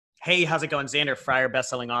Hey, how's it going? Xander Fryer,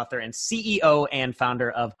 bestselling author and CEO and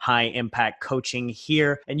founder of High Impact Coaching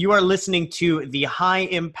here. And you are listening to the High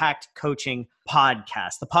Impact Coaching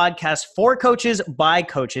podcast, the podcast for coaches by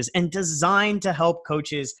coaches and designed to help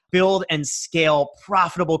coaches build and scale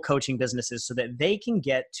profitable coaching businesses so that they can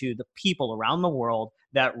get to the people around the world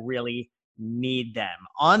that really need them.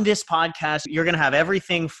 On this podcast, you're going to have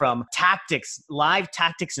everything from tactics, live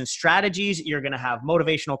tactics and strategies. You're going to have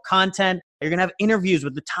motivational content. You're going to have interviews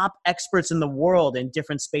with the top experts in the world in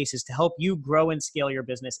different spaces to help you grow and scale your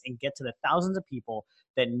business and get to the thousands of people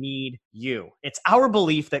that need you. It's our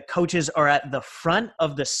belief that coaches are at the front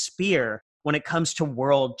of the spear when it comes to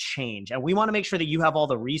world change. And we want to make sure that you have all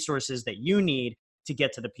the resources that you need to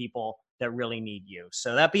get to the people that really need you.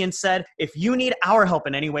 So that being said, if you need our help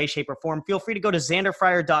in any way, shape, or form, feel free to go to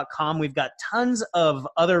xanderfryer.com. We've got tons of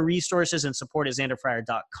other resources and support at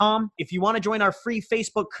xanderfryer.com. If you want to join our free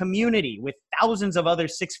Facebook community with thousands of other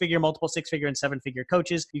six-figure, multiple six-figure, and seven-figure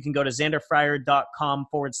coaches, you can go to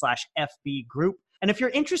xanderfryer.com/FB group. And if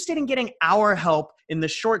you're interested in getting our help in the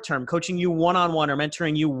short term, coaching you one-on-one or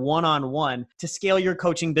mentoring you one-on-one to scale your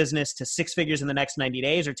coaching business to six figures in the next 90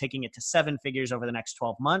 days or taking it to seven figures over the next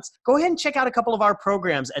 12 months, go ahead and check out a couple of our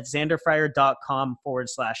programs at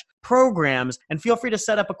xanderfryer.com/programs. And feel free to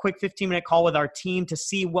set up a quick 15-minute call with our team to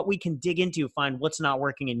see what we can dig into, find what's not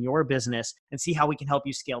working in your business, and see how we can help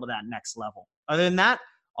you scale to that next level. Other than that,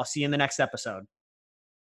 I'll see you in the next episode.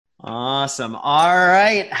 Awesome. All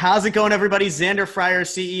right. How's it going, everybody? Xander Fryer,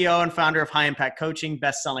 CEO and founder of High Impact Coaching,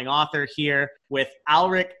 best-selling author here with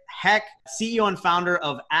Alrik Heck, CEO and founder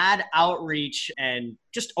of Ad Outreach and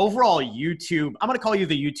just overall YouTube. I'm going to call you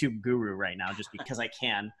the YouTube guru right now just because I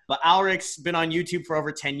can. But Alrik's been on YouTube for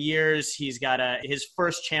over 10 years. He's got his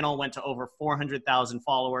first channel went to over 400,000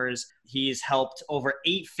 followers. He's helped over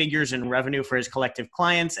 8 figures in revenue for his collective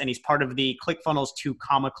clients, and he's part of the ClickFunnels 2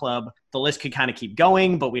 Comma Club. The list could kind of keep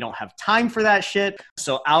going, but we don't have time for that shit.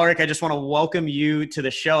 So Alrik, I just want to welcome you to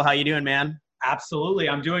the show. How you doing, man? Absolutely.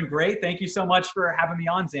 I'm doing great. Thank you so much for having me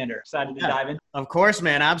on, Xander. Excited to dive in. Of course,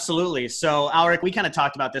 man. Absolutely. So, Alrik, we kind of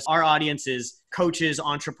talked about this. Our audience is coaches,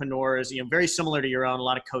 entrepreneurs, very similar to your own. A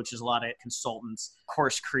lot of coaches, a lot of consultants,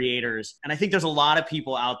 course creators. And I think there's a lot of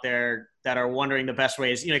people out there that are wondering the best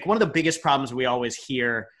ways. Like one of the biggest problems we always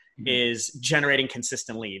hear is generating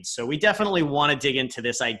consistent leads. So we definitely want to dig into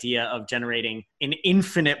this idea of generating an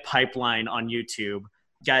infinite pipeline on YouTube.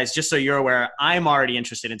 Guys, just so you're aware, I'm already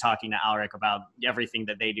interested in talking to Alrik about everything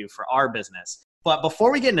that they do for our business. But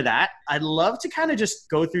before we get into that, I'd love to kind of just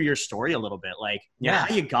go through your story a little bit, like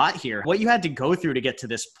how you got here, what you had to go through to get to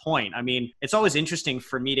this point. I mean, it's always interesting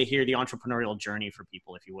for me to hear the entrepreneurial journey for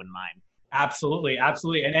people, if you wouldn't mind. Absolutely.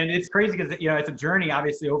 Absolutely. And it's crazy because, it's a journey,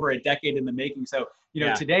 obviously, over a decade in the making. So,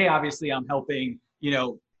 today, obviously, I'm helping,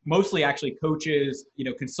 mostly actually coaches,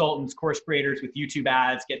 consultants, course creators with YouTube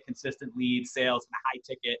ads, get consistent leads, sales, and high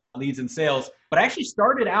ticket leads and sales. But I actually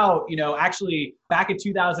started out, actually back in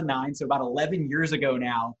 2009. So about 11 years ago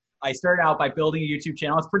now, I started out by building a YouTube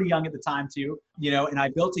channel. I was pretty young at the time too, and I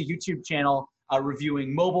built a YouTube channel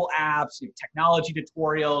reviewing mobile apps, technology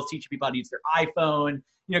tutorials, teaching people how to use their iPhone,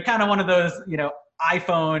 kind of one of those,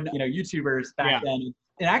 iPhone, YouTubers back then.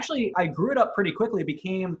 And actually I grew it up pretty quickly. It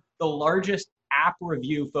became the largest app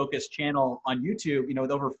review focused channel on YouTube, with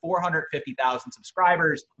over 450,000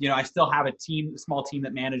 subscribers. I still have a small team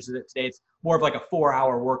that manages it today. It's more of like a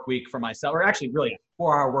 4-hour work week for myself, or actually really a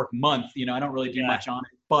 4-hour work month. I don't really do much on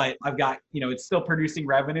it, but I've got, it's still producing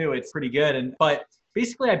revenue. It's pretty good. But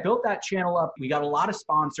basically I built that channel up. We got a lot of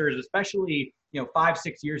sponsors, especially,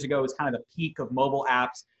 5-6 years ago was kind of the peak of mobile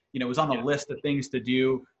apps. It was on the list of things to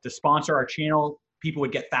do to sponsor our channel. People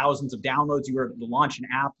would get thousands of downloads. You were able to launch an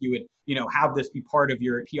app. You would, have this be part of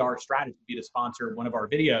your PR strategy, be to sponsor one of our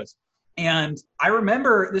videos. And I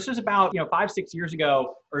remember this was about, 5-6 years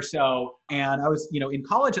ago or so. And I was, in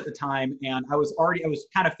college at the time, and I was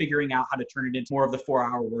kind of figuring out how to turn it into more of the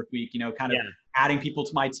 4-hour work week, kind of adding people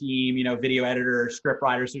to my team, video editor, script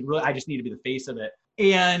writers. So really, I just need to be the face of it.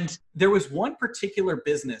 And there was one particular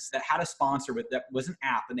business that had a sponsor that was an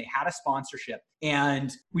app, and they had a sponsorship,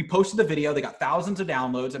 and we posted the video. They got thousands of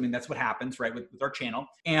downloads. I mean, that's what happens, right, with our channel.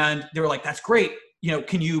 And they were like, that's great.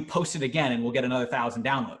 Can you post it again and we'll get another 1,000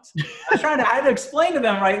 downloads? I had to explain to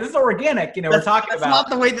them, right? This is organic, we're talking about. That's not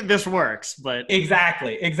the way that this works, but.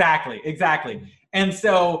 Exactly. And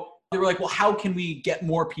so they were like, well, how can we get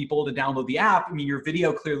more people to download the app? I mean, your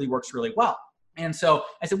video clearly works really well. And so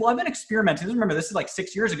I said, well, I've been experimenting. Remember, this is like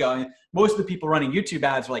 6 years ago. And most of the people running YouTube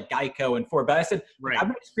ads were like Geico and Ford. But I said, I've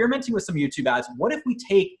been experimenting with some YouTube ads. What if we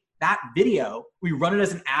take that video, we run it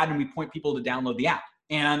as an ad, and we point people to download the app?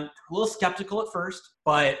 And a little skeptical at first,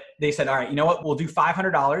 but they said, all right, you know what? We'll do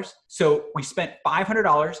 $500. So we spent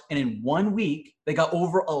 $500, and in 1 week, they got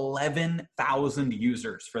over 11,000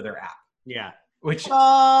 users for their app. Yeah. Which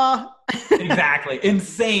exactly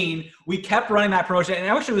insane. We kept running that promotion, and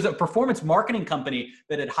actually it was a performance marketing company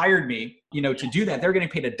that had hired me, to do that. They're getting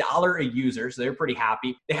paid $1 a user, so they're pretty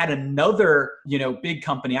happy. They had another, big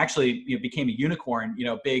company, actually, became a unicorn,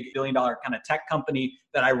 big $1 billion kind of tech company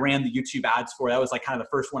that I ran the YouTube ads for. That was like kind of the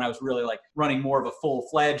first one I was really like running more of a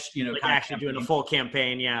full-fledged, like kind actually of doing a full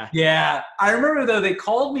campaign. Yeah. Yeah. I remember though, they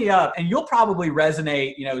called me up, and you'll probably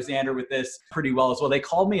resonate, Xander, with this pretty well as well. They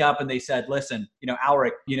called me up and they said, listen,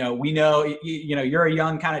 Alrik, we know, you're a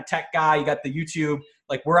young kind of tech guy. You got the YouTube,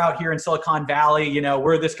 like we're out here in Silicon Valley,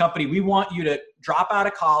 we're this company. We want you to drop out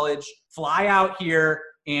of college, fly out here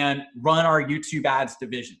and run our YouTube ads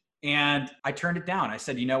division. And I turned it down. I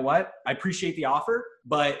said, you know what? I appreciate the offer,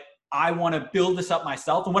 but I want to build this up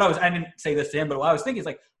myself. And I didn't say this to him, but what I was thinking is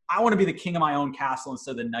like, I want to be the king of my own castle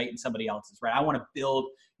instead of the knight in somebody else's, right? I want to build,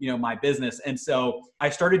 my business. And so I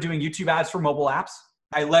started doing YouTube ads for mobile apps.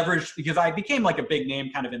 I leveraged, because I became like a big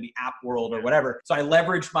name kind of in the app world or whatever. So I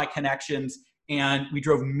leveraged my connections, and we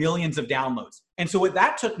drove millions of downloads. And so what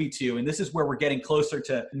that took me to, and this is where we're getting closer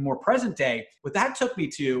to more present day, what that took me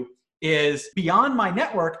to is beyond my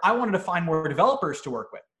network, I wanted to find more developers to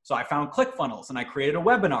work with. So I found ClickFunnels, and I created a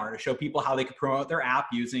webinar to show people how they could promote their app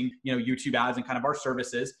using, YouTube ads and kind of our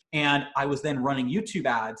services. And I was then running YouTube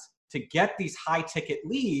ads to get these high ticket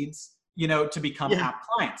leads, to become app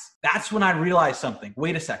clients. That's when I realized something.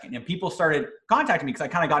 Wait a second. And people started contacting me because I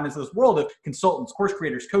kind of got into this world of consultants, course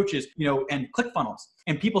creators, coaches, and ClickFunnels.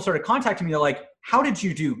 And people started contacting me. They're like, how did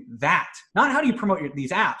you do that? Not how do you promote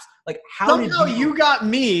these apps? Like, how did you got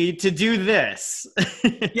me to do this?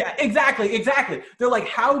 Yeah, exactly. They're like,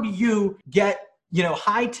 how do you get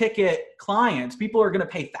high ticket clients? People are going to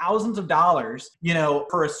pay thousands of dollars,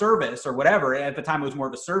 for a service or whatever. At the time, it was more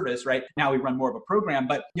of a service, right? Now we run more of a program,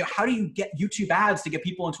 but how do you get YouTube ads to get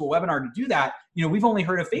people into a webinar to do that? We've only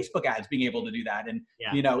heard of Facebook ads being able to do that. And,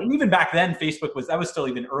 and even back then, Facebook that was still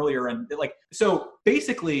even earlier. And so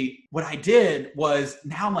basically what I did was,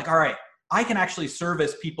 now I'm like, all right, I can actually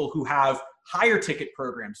service people who have higher ticket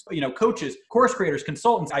programs, coaches, course creators,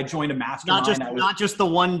 consultants. I joined a mastermind. Not just the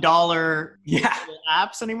 $1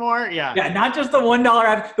 apps anymore. Yeah. Yeah. Not just the $1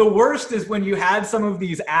 app. The worst is when you had some of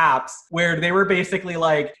these apps where they were basically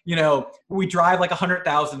like, we drive like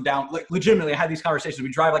 100,000 down, like legitimately I had these conversations.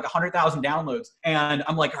 We drive like 100,000 downloads, and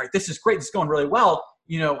I'm like, all right, this is great. This is going really well.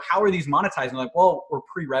 How are these monetized? And like, well, we're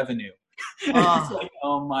pre-revenue. It's like,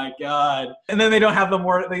 oh my God. And then they don't have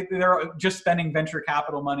they're just spending venture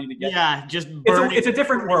capital money to get. Yeah, just burning. It's a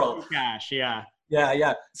different world. Cash, yeah.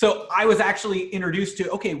 Yeah. So I was actually introduced to,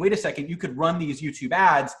 okay, wait a second, you could run these YouTube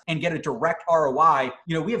ads and get a direct ROI.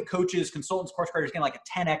 We have coaches, consultants, course creators getting like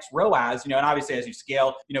a 10x ROAS, and obviously as you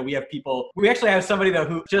scale, we have people, we actually have somebody though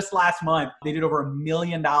who just last month, they did over $1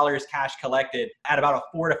 million cash collected at about a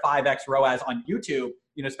 4 to 5x ROAS on YouTube.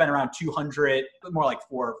 Spent around 200, more like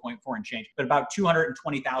 4.4 and change, but about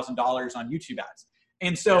 $220,000 on YouTube ads.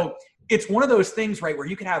 And so it's one of those things, right, where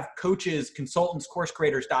you can have coaches, consultants, course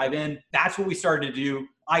creators dive in. That's what we started to do.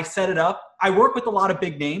 I set it up. I work with a lot of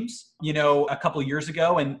big names, a couple of years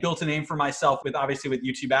ago, and built a name for myself with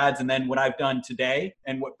YouTube ads. And then what I've done today,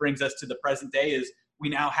 and what brings us to the present day, is we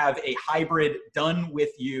now have a hybrid done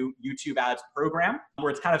with you YouTube ads program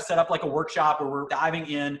where it's kind of set up like a workshop where we're diving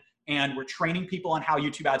in and we're training people on how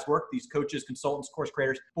YouTube ads work, these coaches, consultants, course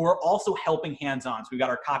creators. But we're also helping hands-on. So we've got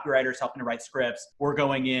our copywriters helping to write scripts. We're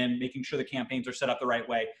going in, making sure the campaigns are set up the right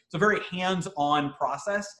way. It's a very hands-on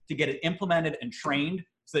process to get it implemented and trained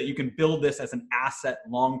so that you can build this as an asset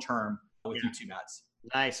long-term with YouTube ads.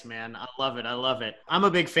 Nice, man. I love it. I'm a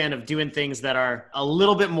big fan of doing things that are a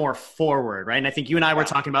little bit more forward, right? And I think you and I were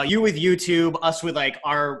talking about, you with YouTube, us with like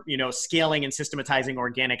our, scaling and systematizing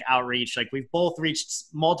organic outreach. Like we've both reached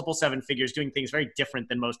multiple 7 figures doing things very different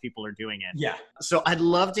than most people are doing it. Yeah. So I'd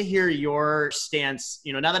love to hear your stance,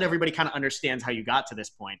 now that everybody kind of understands how you got to this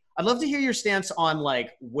point, I'd love to hear your stance on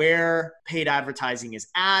like where paid advertising is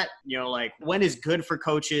at, like when is good for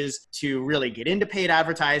coaches to really get into paid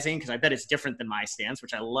advertising? Because I bet it's different than my stance,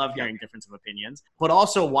 which I love hearing difference of opinions, but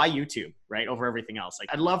also why YouTube, right? Over everything else. Like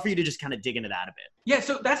I'd love for you to just kind of dig into that a bit. Yeah.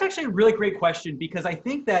 So that's actually a really great question, because I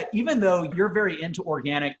think that even though you're very into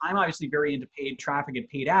organic, I'm obviously very into paid traffic and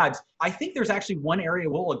paid ads. I think there's actually one area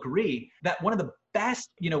we'll agree that one of the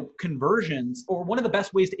best, conversions, or one of the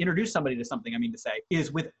best ways to introduce somebody to something,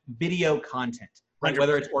 is with video content, right? 100%.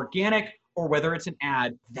 Whether it's organic or whether it's an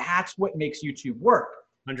ad, that's what makes YouTube work.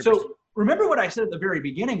 100%. So remember what I said at the very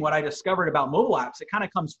beginning, what I discovered about mobile apps, it kind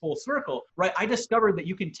of comes full circle, right? I discovered that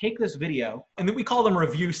you can take this video, and then we call them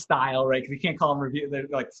review style, right? Because we can't call them review, they're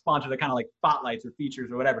like sponsored, they're kind of like spotlights or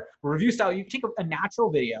features or whatever. But review style, you take a natural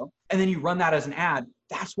video and then you run that as an ad.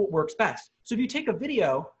 That's what works best. So if you take a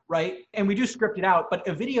video, right, and we do script it out, but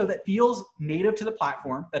a video that feels native to the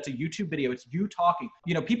platform, that's a YouTube video, it's you talking.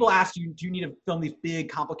 You know, people ask you, do you need to film these big,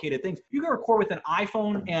 complicated things? You can record with an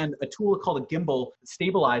iPhone and a tool called a gimbal,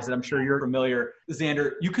 Stabilize, that I'm sure you're familiar,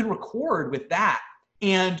 Xander. You can record with that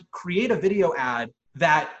and create a video ad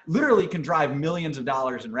that literally can drive millions of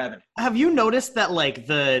dollars in revenue. Have you noticed that like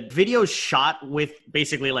the videos shot with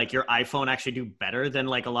basically like your iPhone actually do better than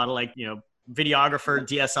like a lot of like, you know, videographer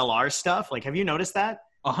DSLR stuff? Like, have you noticed that?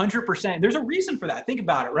 100%. There's a reason for that. Think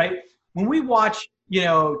about it, right? When we watch, you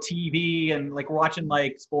know, TV and like we're watching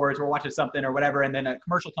like sports, we're watching something or whatever, and then a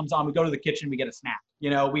commercial comes on, we go to the kitchen, we get a snack. You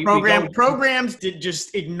know, programs did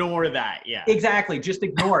just ignore that. Yeah, exactly. Just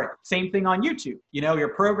ignore it. Same thing on YouTube. You know, you're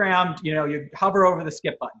programmed, you know, you hover over the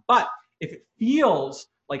skip button. But if it feels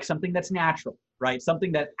like something that's natural, right?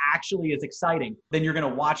 Something that actually is exciting, then you're going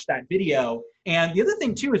to watch that video. And the other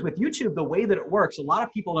thing too is with YouTube, the way that it works, a lot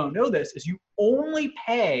of people don't know this, is you only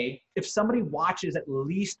pay if somebody watches at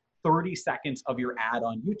least 30 seconds of your ad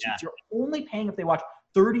on YouTube. Yeah. So you're only paying if they watch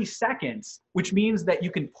 30 seconds, which means that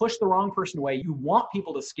you can push the wrong person away. You want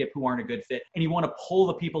people to skip who aren't a good fit, and you want to pull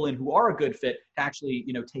the people in who are a good fit to actually,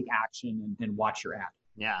 you know, take action and watch your ad.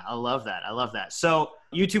 Yeah, I love that. I love that. So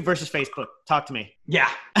YouTube versus Facebook, talk to me. Yeah,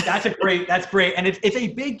 that's great. And it's a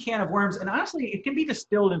big can of worms. And honestly, it can be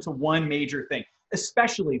distilled into one major thing,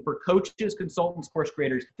 especially for coaches, consultants, course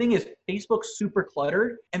creators. The thing is, Facebook's super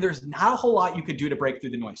cluttered and there's not a whole lot you could do to break through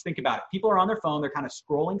the noise. Think about it. People are on their phone, they're kind of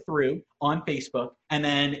scrolling through on Facebook, and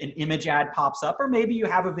then an image ad pops up, or maybe you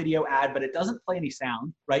have a video ad, but it doesn't play any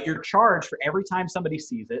sound, right? You're charged for every time somebody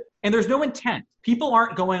sees it, and there's no intent. People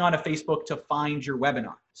aren't going onto Facebook to find your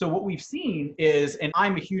webinar. So what we've seen is, and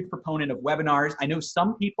I'm a huge proponent of webinars. I know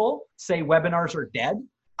some people say webinars are dead.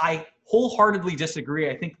 I wholeheartedly disagree.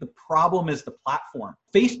 I think the problem is the platform.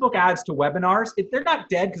 Facebook ads to webinars, they're not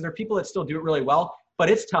dead because there are people that still do it really well, but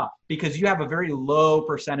it's tough because you have a very low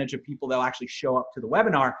percentage of people that will actually show up to the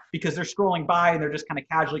webinar because they're scrolling by and they're just kind of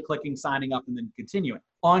casually clicking, signing up, and then continuing.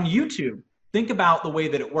 On YouTube, think about the way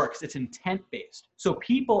that it works. It's intent-based. So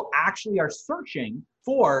people actually are searching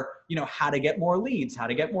for, you know, how to get more leads, how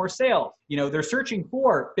to get more sales. You know, they're searching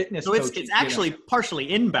for fitness coaches. So it's actually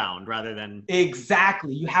partially inbound rather than...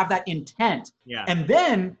 Exactly. You have that intent. Yeah. And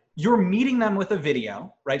then you're meeting them with a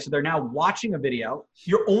video, right? So they're now watching a video.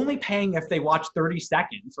 You're only paying if they watch 30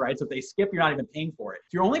 seconds, right? So if they skip, you're not even paying for it.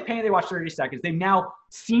 If you're only paying if they watch 30 seconds, they've now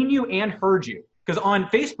seen you and heard you. Because on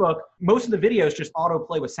Facebook, most of the videos just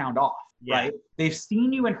autoplay with sound off. Yeah. Right? They've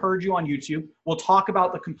seen you and heard you on YouTube. We'll talk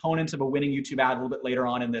about the components of a winning YouTube ad a little bit later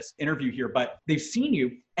on in this interview here, but they've seen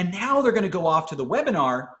you, and now they're going to go off to the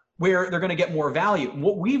webinar where they're going to get more value.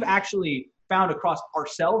 What we've actually found across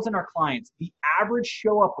ourselves and our clients, the average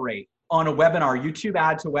show up rate on a webinar, YouTube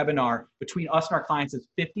ad to webinar, between us and our clients is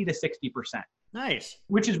 50 to 60%. Nice.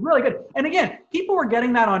 Which is really good. And again, people were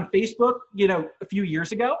getting that on Facebook, you know, a few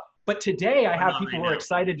years ago, but today I have people who are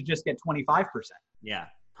excited to just get 25%. Yeah.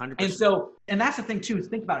 100%. And so, and that's the thing too, is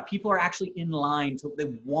think about it. People are actually in line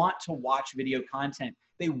they want to watch video content.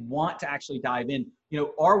 They want to actually dive in. You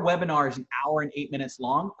know, our webinar is an hour and 8 minutes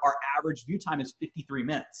long. Our average view time is 53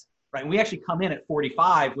 minutes, right? And we actually come in at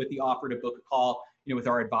 45 with the offer to book a call, you know, with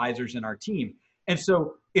our advisors and our team. And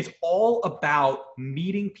so it's all about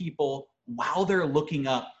meeting people while they're looking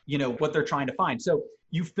up, you know, what they're trying to find. So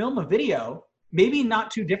you film a video, maybe not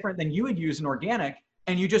too different than you would use in organic,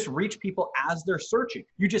 and you just reach people as they're searching.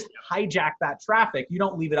 You just hijack that traffic. You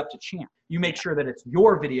don't leave it up to chance. You make sure that it's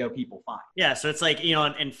your video people find. Yeah, so it's like, you know,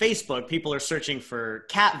 in Facebook, people are searching for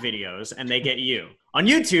cat videos and they get you. On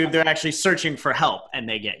YouTube, they're actually searching for help and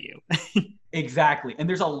they get you. Exactly. And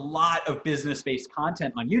there's a lot of business-based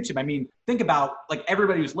content on YouTube. I mean, think about like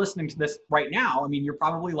everybody who's listening to this right now. I mean, you're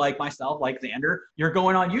probably like myself, like Xander. You're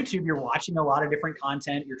going on YouTube, you're watching a lot of different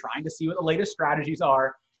content. You're trying to see what the latest strategies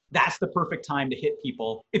are. That's the perfect time to hit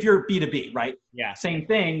people if you're B2B, right? Yeah. Same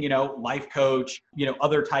thing, you know, life coach, you know,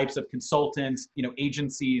 other types of consultants, you know,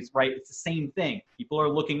 agencies, right? It's the same thing. People are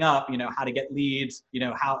looking up, you know, how to get leads, you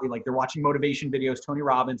know, how, like they're watching motivation videos, Tony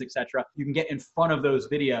Robbins, etc. You can get in front of those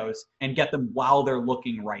videos and get them while they're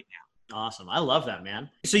looking right now. Awesome. I love that, man.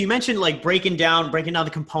 So you mentioned like breaking down the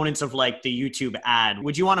components of like the YouTube ad.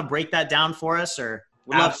 Would you want to break that down for us or?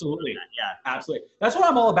 Absolutely. Yeah, absolutely. That's what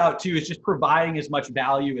I'm all about too, is just providing as much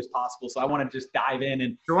value as possible. So I want to just dive in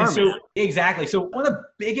and so exactly. So one of the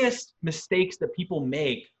biggest mistakes that people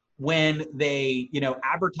make when they,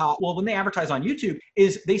 advertise, well, when they advertise on YouTube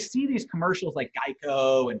is they see these commercials like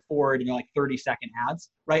Geico and Ford, like 30-second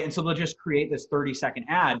ads, right? And so they'll just create this 30-second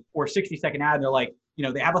ad or 60-second ad. And they're like,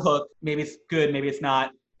 they have a hook, maybe it's good, maybe it's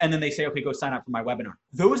not. And then they say, okay, go sign up for my webinar.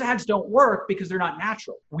 Those ads don't work because they're not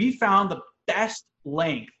natural. We found the best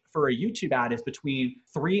length for a YouTube ad is between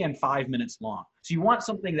 3 and 5 minutes long. So you want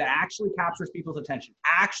something that actually captures people's attention,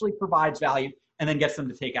 actually provides value, and then gets them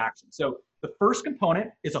to take action. So the first component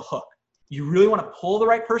is a hook. You really want to pull the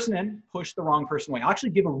right person in, push the wrong person away. I'll actually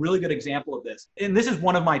give a really good example of this. And this is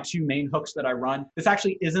one of my 2 main hooks that I run. This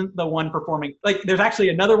actually isn't the one performing, there's actually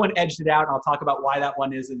another one edged it out, and I'll talk about why that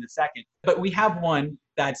one is in a second. But we have one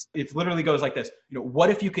it literally goes like this.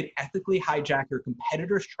 What if you could ethically hijack your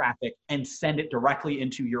competitor's traffic and send it directly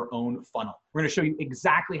into your own funnel? We're going to show you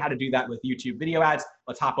exactly how to do that with YouTube video ads.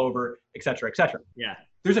 Let's hop over, et cetera, et cetera. Yeah.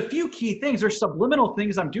 There's a few key things. There's subliminal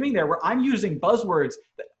things I'm doing there where I'm using buzzwords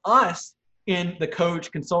that us in the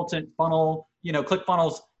coach, consultant, funnel,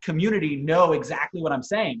 ClickFunnels community know exactly what I'm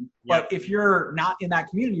saying. Yep. But if you're not in that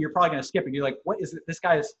community, you're probably going to skip it. You're like, what is it? This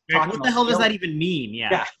guy is talking What the hell does that even mean?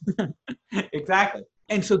 Yeah. Exactly.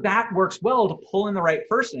 And so that works well to pull in the right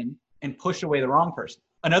person and push away the wrong person.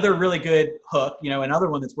 Another really good hook, another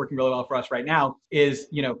one that's working really well for us right now is,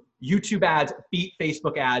 YouTube ads beat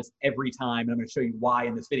Facebook ads every time. And I'm going to show you why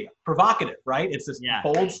in this video. Provocative, right? It's this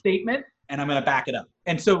bold statement, and I'm going to back it up.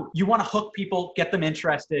 And so you want to hook people, get them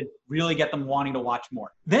interested, really get them wanting to watch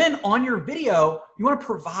more. Then on your video, you want to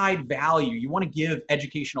provide value. You want to give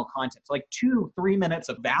educational content, so like 2-3 minutes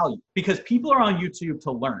of value, because people are on YouTube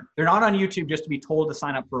to learn. They're not on YouTube just to be told to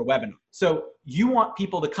sign up for a webinar. So you want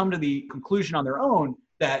people to come to the conclusion on their own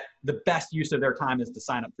that the best use of their time is to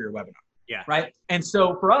sign up for your webinar. Yeah. Right. And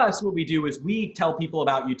so for us, what we do is we tell people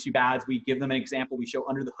about YouTube ads. We give them an example. We show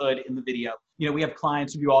under the hood in the video. We have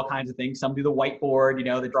clients who do all kinds of things. Some do the whiteboard,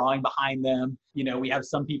 the drawing behind them. We have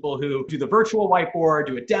some people who do the virtual whiteboard,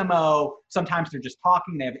 do a demo. Sometimes they're just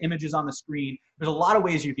talking. They have images on the screen. There's a lot of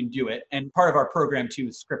ways you can do it. And part of our program too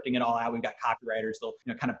is scripting it all out. We've got copywriters.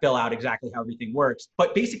 They'll kind of bill out exactly how everything works.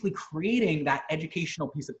 But basically creating that educational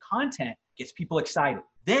piece of content gets people excited.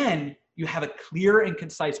 Then you have a clear and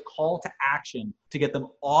concise call to action to get them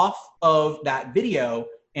off of that video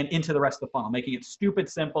and into the rest of the funnel, making it stupid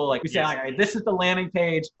simple. Like we say, all right, this is the landing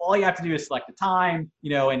page. All you have to do is select the time,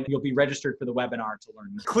 and you'll be registered for the webinar to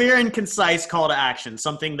learn. Clear and concise call to action,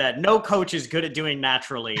 something that no coach is good at doing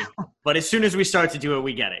naturally. But as soon as we start to do it,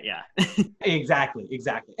 we get it. Yeah. Exactly.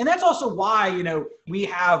 And that's also why, we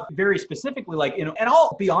have very specifically and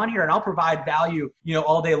I'll be on here and I'll provide value,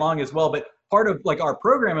 all day long as well. But part of our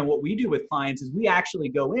program and what we do with clients is we actually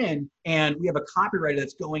go in and we have a copywriter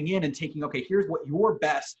that's going in and taking, okay, here's what your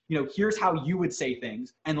best, here's how you would say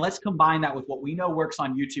things. And let's combine that with what we know works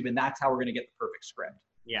on YouTube. And that's how we're going to get the perfect script.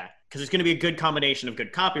 Yeah. Because it's going to be a good combination of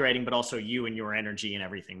good copywriting, but also you and your energy and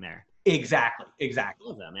everything there. Exactly. I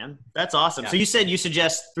love that, man. That's awesome. Yeah. So you said you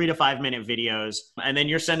suggest 3 to 5 minute videos, and then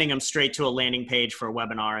you're sending them straight to a landing page for a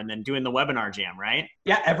webinar and then doing the webinar jam, right?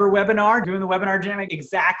 Yeah. Every webinar, doing the webinar jam.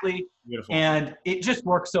 Exactly. Beautiful. And it just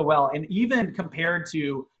works so well. And even compared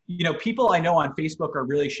to, people I know on Facebook are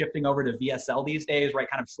really shifting over to VSL these days, right?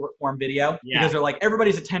 Kind of short form video, because they're like,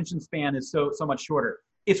 everybody's attention span is so much shorter.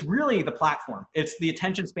 It's really the platform. It's the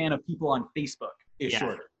attention span of people on Facebook is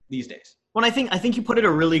shorter these days. Well, I think you put it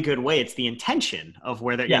a really good way. It's the intention of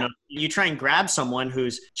where they're, you try and grab someone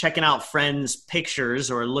who's checking out friends' pictures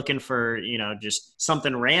or looking for, just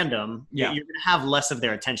something random. You're going to have less of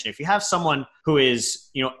their attention. If you have someone who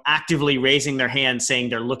is, actively raising their hand saying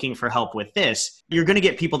they're looking for help with this, you're going to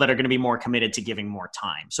get people that are going to be more committed to giving more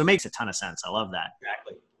time. So it makes a ton of sense. I love that.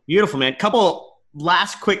 Exactly. Beautiful, man. Couple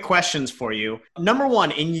last quick questions for you. Number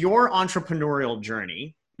one, in your entrepreneurial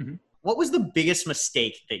journey, what was the biggest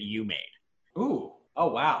mistake that you made? Ooh. Oh,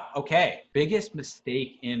 wow. Okay. Biggest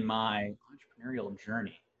mistake in my entrepreneurial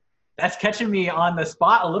journey. That's catching me on the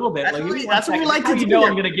spot a little bit. That's what we like to do.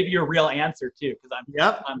 I'm going to give you a real answer too, because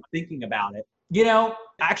I'm thinking about it.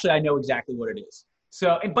 Actually, I know exactly what it is.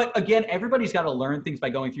 So, but again, everybody's got to learn things by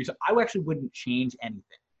going through. So I actually wouldn't change anything.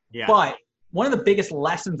 Yeah. But one of the biggest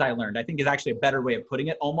lessons I learned, I think is actually a better way of putting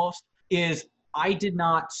it almost, is I did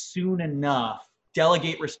not soon enough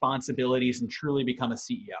delegate responsibilities and truly become a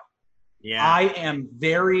CEO. Yeah. I am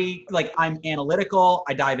very, I'm analytical.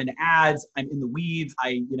 I dive into ads. I'm in the weeds.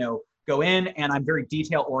 I, go in and I'm very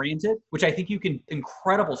detail oriented, which I think you can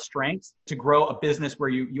incredible strengths to grow a business where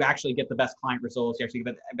you actually get the best client results. You actually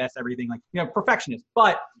get the best everything, perfectionist.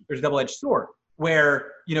 But there's a double-edged sword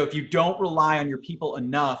where, if you don't rely on your people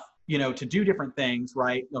enough, to do different things,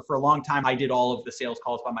 right? For a long time, I did all of the sales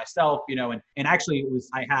calls by myself, and actually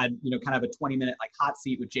I had, kind of a 20-minute like hot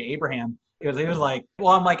seat with Jay Abraham. He was like,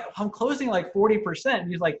 well, I'm closing like 40%.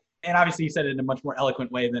 And he's like, and obviously he said it in a much more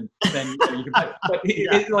eloquent way than you can put, but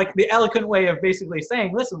it's like the eloquent way of basically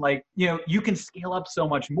saying, listen, like, you can scale up so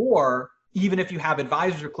much more, even if you have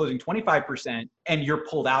advisors who are closing 25% and you're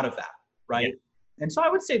pulled out of that, right? Yeah. And so I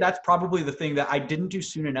would say that's probably the thing that I didn't do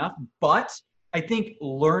soon enough, but I think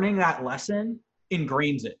learning that lesson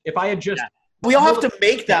ingrains it. If I had just... We all have to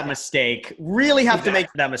make that mistake, really have to make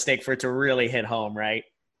that mistake for it to really hit home, right?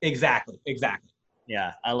 Exactly.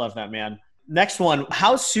 Yeah, I love that, man. Next one,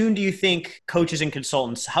 how soon do you think coaches and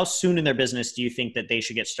consultants, how soon in their business do you think that they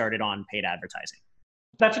should get started on paid advertising?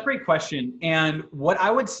 That's a great question. And what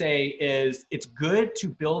I would say is it's good to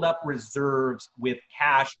build up reserves with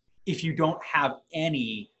cash if you don't have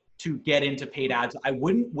any to get into paid ads. I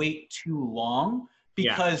wouldn't wait too long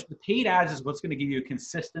because the paid ads is what's going to give you a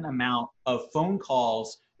consistent amount of phone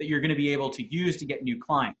calls that you're going to be able to use to get new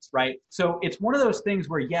clients, right? So it's one of those things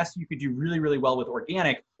where, yes, you could do really, really well with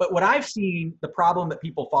organic, but what I've seen, the problem that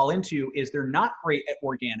people fall into is they're not great at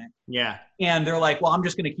organic. Yeah. And they're like, well, I'm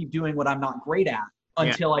just going to keep doing what I'm not great at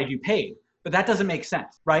until I do paid. But that doesn't make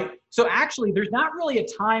sense, right? So actually, there's not really a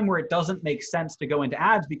time where it doesn't make sense to go into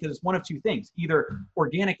ads because it's one of two things. Either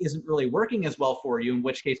organic isn't really working as well for you, in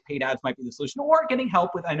which case paid ads might be the solution, or getting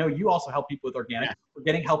help with, I know you also help people with organic, or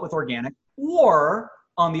getting help with organic, or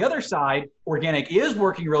on the other side, organic is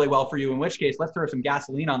working really well for you, in which case, let's throw some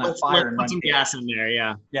gasoline on that fire and put some gas in there.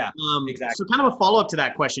 Yeah. Exactly. So kind of a follow-up to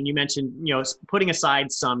that question, you mentioned, putting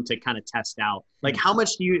aside some to kind of test out. Like how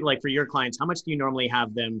much do you, like for your clients, how much do you normally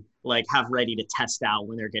have them like have ready to test out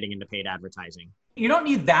when they're getting into paid advertising? You don't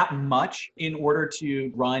need that much in order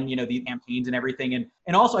to run, these campaigns and everything.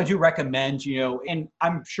 And also I do recommend, and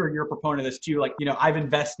I'm sure you're a proponent of this too. Like, I've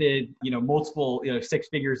invested, multiple, 6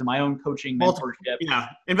 figures in my own coaching mentorship.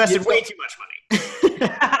 Invested way too much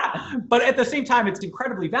money. But at the same time, it's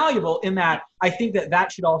incredibly valuable in that I think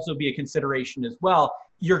that should also be a consideration as well.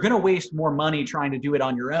 You're going to waste more money trying to do it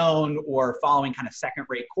on your own or following kind of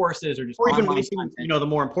second-rate courses or just even wasting, the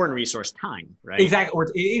more important resource, time, right? Exactly. Or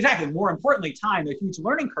exactly. More importantly, time, a huge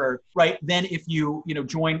learning curve, right? Then if you,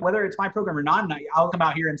 join, whether it's my program or not, and I'll come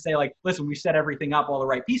out here and say like, listen, we set everything up, all the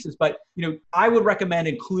right pieces. But, I would recommend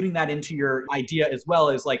including that into your idea as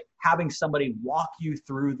well as like having somebody walk you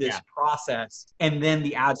through this process and then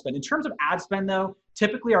the ad spend. In terms of ad spend though,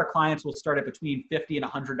 typically our clients will start at between $50 and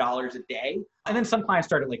 $100 a day. And then some clients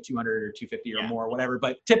start at like 200 or 250 or more, whatever.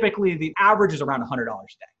 But typically the average is around $100 a day.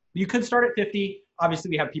 You could start at 50.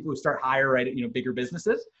 Obviously we have people who start higher, right? At, bigger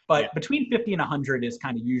businesses, but between 50 and 100 is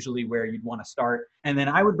kind of usually where you'd want to start. And then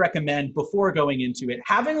I would recommend before going into it,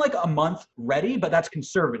 having like a month ready, but that's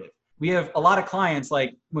conservative. We have a lot of clients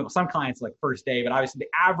some clients like first day, but obviously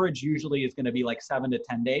the average usually is going to be like 7 to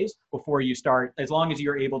 10 days before you start, as long as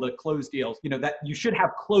you're able to close deals, that you should have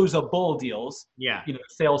closable deals. Yeah.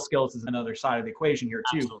 Sales skills is another side of the equation here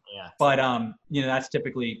too. Absolutely, yeah. But, that's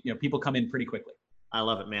typically, people come in pretty quickly. I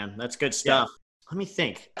love it, man. That's good stuff. Yeah. Let me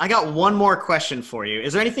think. I got one more question for you.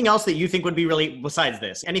 Is there anything else that you think would be really, besides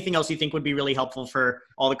this, anything else you think would be really helpful for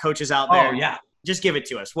all the coaches out there? Oh, yeah. Just give it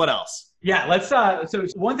to us. What else? Yeah, let's, so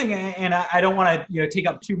one thing, and I don't want to, take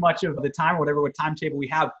up too much of the time or what timetable we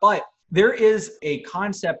have, but there is a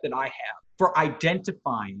concept that I have for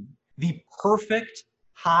identifying the perfect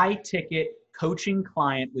high ticket coaching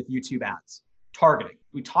client with YouTube ads. Targeting.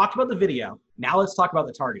 We talked about the video. Now let's talk about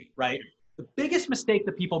the targeting, right? The biggest mistake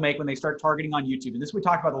that people make when they start targeting on YouTube, and this we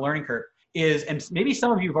talked about the learning curve, is, and maybe some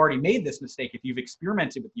of you have already made this mistake if you've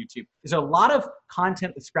experimented with YouTube, is a lot of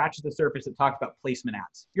content that scratches the surface that talks about placement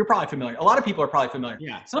ads. You're probably familiar. A lot of people are probably familiar.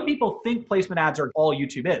 Yeah. Some people think placement ads are all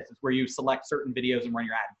YouTube is. It's where you select certain videos and run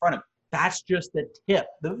your ad in front of it. That's just the tip,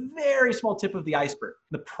 the very small tip of the iceberg.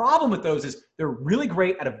 The problem with those is they're really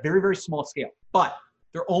great at a very, very small scale, but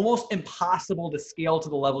they're almost impossible to scale to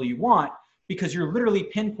the level you want because you're literally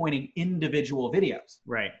pinpointing individual videos.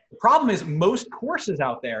 Right. The problem is most courses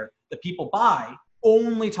out there that people buy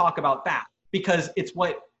only talk about that because it's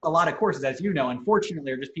what a lot of courses, as you know,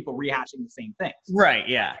 unfortunately, are just people rehashing the same things. Right,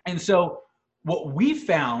 yeah. And so what we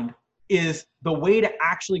found is the way to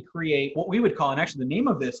actually create what we would call, and actually the name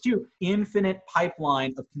of this too, infinite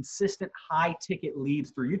pipeline of consistent high ticket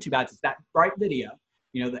leads through YouTube ads. It's that right video,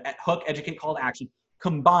 the hook, educate, call to action,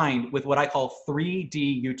 combined with what I call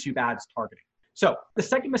 3D YouTube ads targeting. So the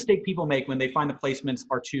second mistake people make when they find the placements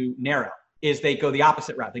are too narrow is they go the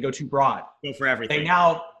opposite route. They go too broad. Go for everything. They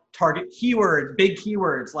now target keywords, big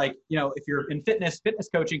keywords, like, if you're in fitness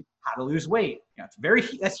coaching, how to lose weight. It's very,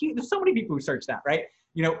 that's huge. There's so many people who search that, right?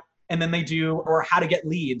 and then they do, or how to get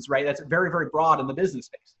leads, right? That's very, very broad in the business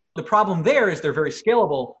space. The problem there is they're very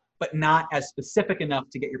scalable, but not as specific enough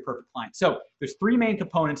to get your perfect client. So there's three main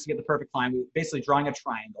components to get the perfect client. We're basically drawing a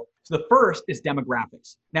triangle. So the first is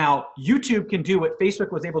demographics. Now, YouTube can do what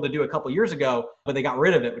Facebook was able to do a couple years ago, but they got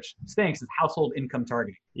rid of it, which stinks, is household income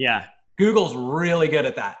targeting. Yeah. Google's really good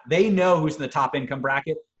at that. They know who's in the top income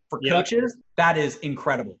bracket. For coaches, that is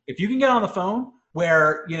incredible. If you can get on the phone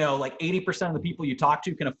where, like 80% of the people you talk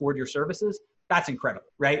to can afford your services, that's incredible,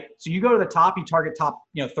 right? So you go to the top, you target top,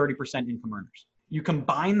 30% income earners. You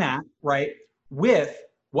combine that, right, with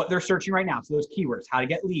what they're searching right now. So those keywords, how to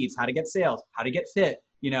get leads, how to get sales, how to get fit,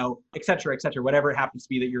 et cetera, whatever it happens to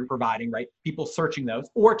be that you're providing, right? People searching those,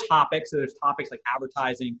 or topics. So there's topics like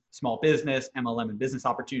advertising, small business, MLM and business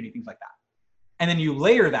opportunity, things like that. And then you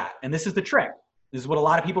layer that, and this is the trick. This is what a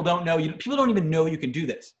lot of people don't know. People don't even know you can do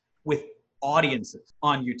this with audiences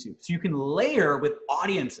on YouTube. So you can layer with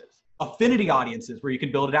audiences, affinity audiences, where you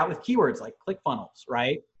can build it out with keywords like ClickFunnels,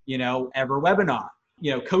 right? EverWebinar,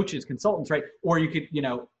 coaches, consultants, right? Or you could,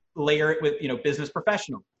 layer it with, business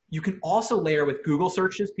professional. You can also layer with Google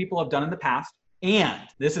searches people have done in the past. And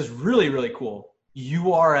this is really, really cool.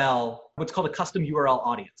 URL, what's called a custom URL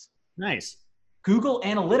audience. Nice. Google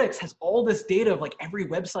Analytics has all this data of like every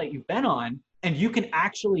website you've been on, and you can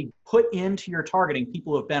actually put into your targeting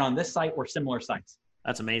people who have been on this site or similar sites.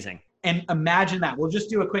 That's amazing. And imagine that. We'll just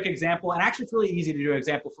do a quick example. And actually, it's really easy to do an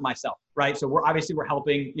example for myself, right? So we're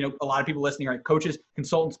helping, a lot of people listening, right? Coaches,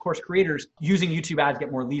 consultants, course creators using YouTube ads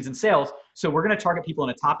get more leads and sales. So we're going to target people in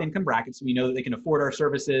a top income bracket, so we know that they can afford our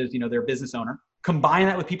services, they're a business owner. Combine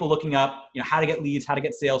that with people looking up, how to get leads, how to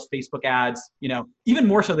get sales, Facebook ads, even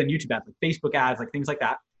more so than YouTube ads, like Facebook ads, like things like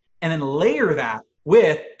that. And then layer that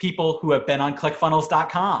with people who have been on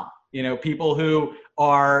ClickFunnels.com, people who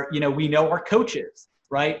are, we know are coaches,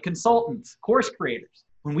 right? Consultants, course creators.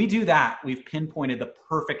 When we do that, we've pinpointed the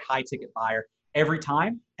perfect high ticket buyer every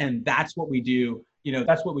time. And that's what we do.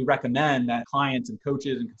 That's what we recommend that clients and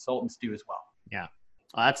coaches and consultants do as well. Yeah.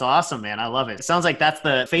 Oh, that's awesome, man. I love it. It sounds like that's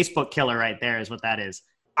the Facebook killer right there is what that is.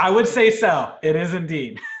 I would say so. It is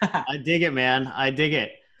indeed. I dig it, man. I dig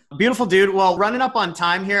it. Beautiful, dude. Well, running up on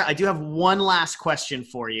time here, I do have one last question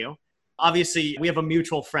for you. Obviously, we have a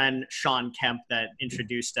mutual friend, Sean Kemp, that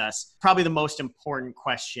introduced us. Probably the most important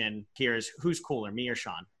question here is, who's cooler, me or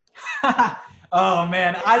Sean? Oh,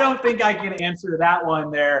 man. I don't think I can answer that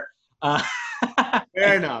one there.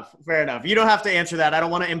 Fair enough. You don't have to answer that. I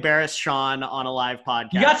don't want to embarrass Sean on a live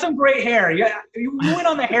podcast. You got some great hair. You went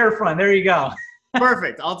on the hair front. There you go.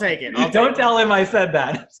 Perfect. I'll take it. Don't tell him I said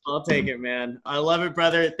that. I'll take it, man. I love it,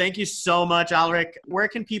 brother. Thank you so much, Alrik. Where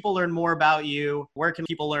can people learn more about you? Where can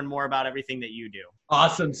people learn more about everything that you do?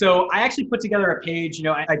 Awesome. So I actually put together a page.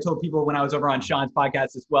 I told people when I was over on Sean's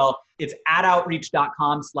podcast as well, it's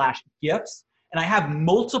adoutreach.com/gifts. And I have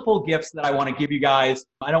multiple gifts that I want to give you guys.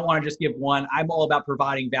 I don't want to just give one. I'm all about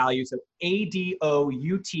providing value. So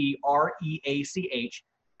ADOUTREACH,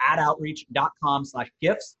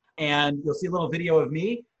 adoutreach.com/gifts. And you'll see a little video of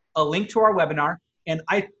me, a link to our webinar. And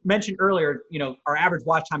I mentioned earlier, our average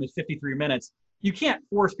watch time is 53 minutes. You can't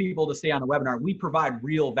force people to stay on the webinar. We provide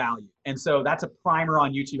real value. And so that's a primer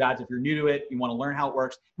on YouTube ads. If you're new to it, you want to learn how it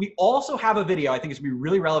works. We also have a video, I think it's going to be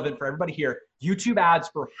really relevant for everybody here, YouTube ads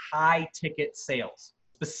for high ticket sales,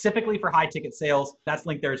 specifically for high ticket sales. That's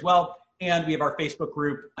linked there as well. And we have our Facebook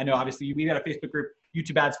group. I know obviously we've got a Facebook group,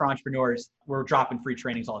 YouTube ads for entrepreneurs. We're dropping free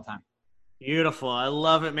trainings all the time. Beautiful. I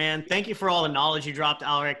love it, man. Thank you for all the knowledge you dropped,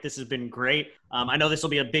 Alrik. This has been great. I know this will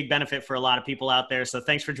be a big benefit for a lot of people out there. So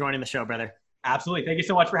thanks for joining the show, brother. Absolutely. Thank you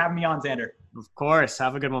so much for having me on, Xander. Of course.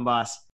 Have a good one, boss.